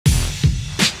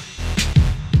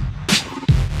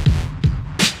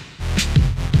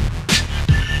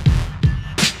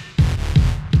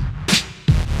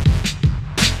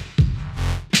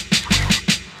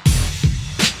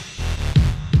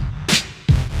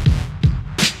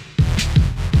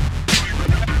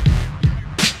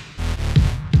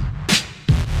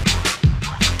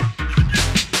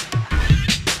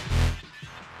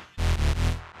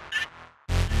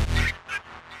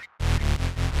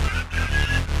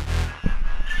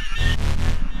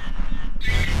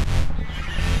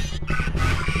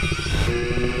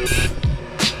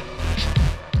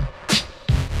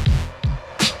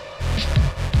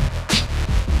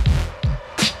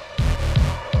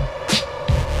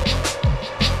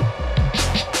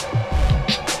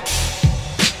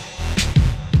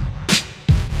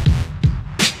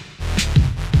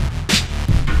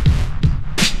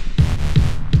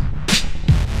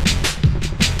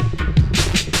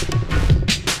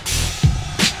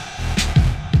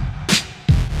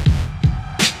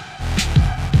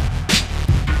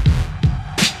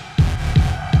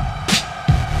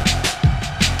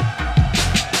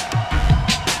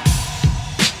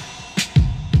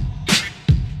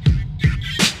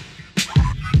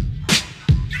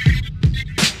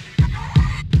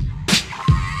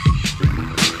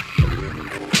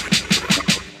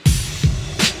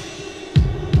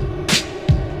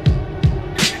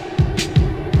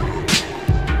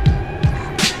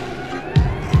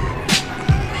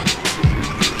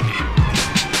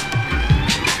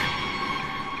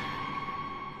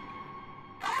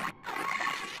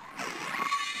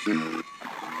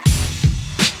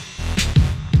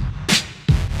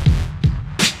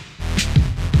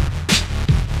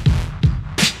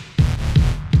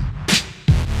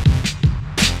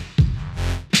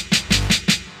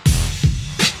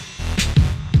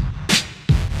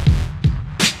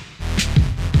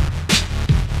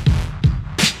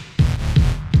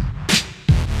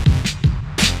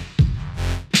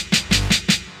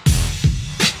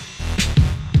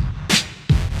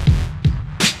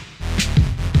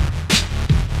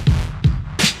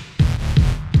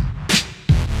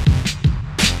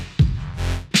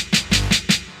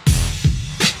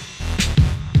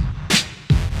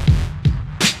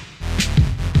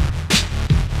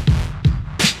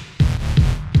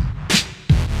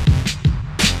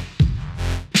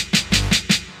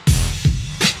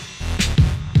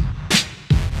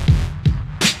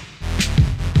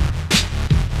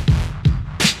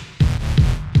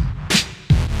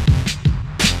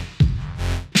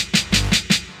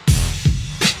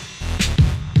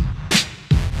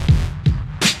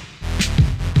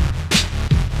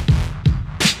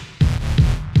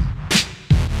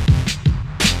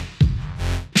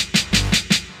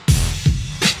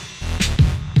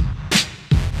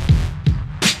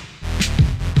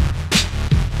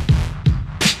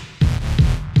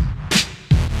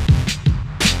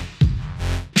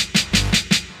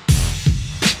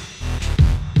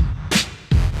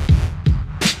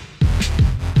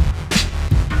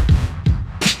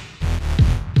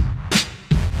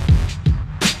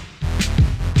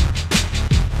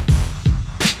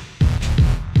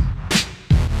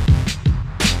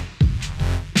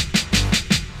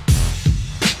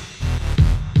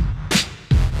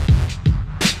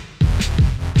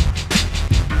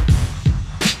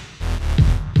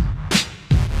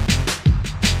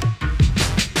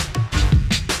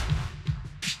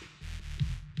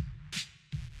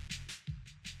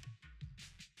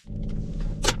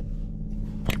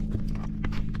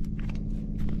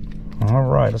All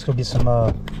right, let's go get some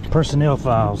personnel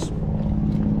files.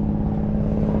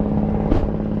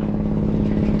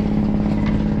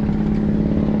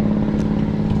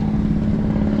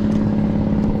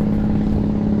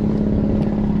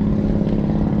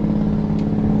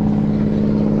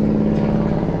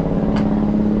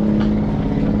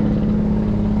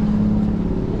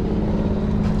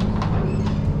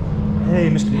 Hey,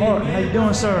 Mr. Martin, how you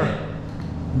doing, sir?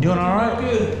 You doing all right?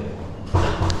 Good.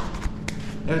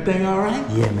 Everything all right?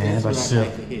 Yeah, man. That's what I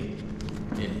like to hear.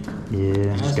 Yeah.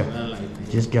 Yeah,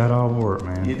 just got off work,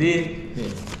 man. You did? Yeah.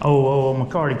 Oh,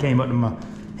 McCarty came up to him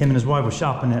and his wife was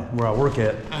shopping at where I work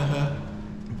at.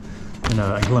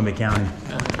 In Columbia County.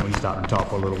 We stopped and talked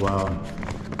for a little while.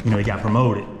 And, he got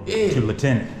promoted to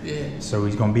lieutenant. Yeah. So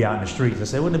he's gonna be out in the streets. I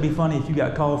said, wouldn't it be funny if you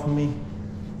got called from me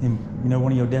and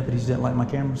one of your deputies didn't like my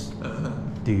cameras?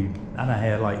 Dude, I done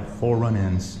had like 4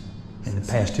 run-ins in the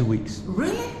past 2 weeks.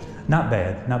 Really? Not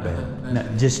bad. No,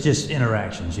 just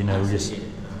interactions, like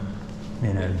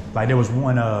there was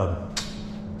one,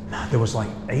 there was like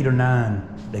 8 or 9,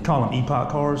 they call them epoch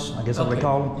cars, I guess that's what they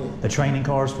call them. The training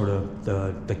cars for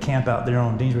the camp out there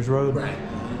on Deansbridge Road. Right.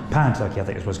 Pine Tucky, I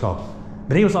think is what it's called.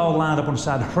 But he was all lined up on the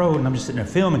side of the road and I'm just sitting there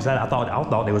filming because I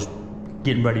thought they was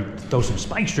getting ready to throw some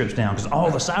spike strips down because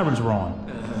all the sirens were on.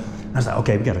 I was like,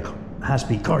 okay, we got a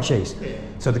high-speed car chase.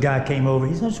 So the guy came over,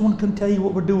 he said, I just want to come tell you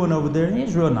what we're doing over there. And he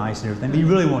was real nice and everything, but he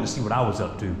really wanted to see what I was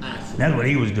up to. That's what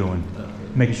he was doing,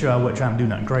 making sure I wasn't trying to do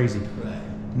nothing crazy.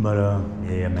 But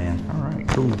yeah, man, all right,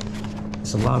 cool.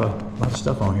 It's a lot of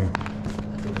stuff on here.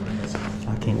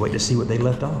 I can't wait to see what they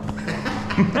left off.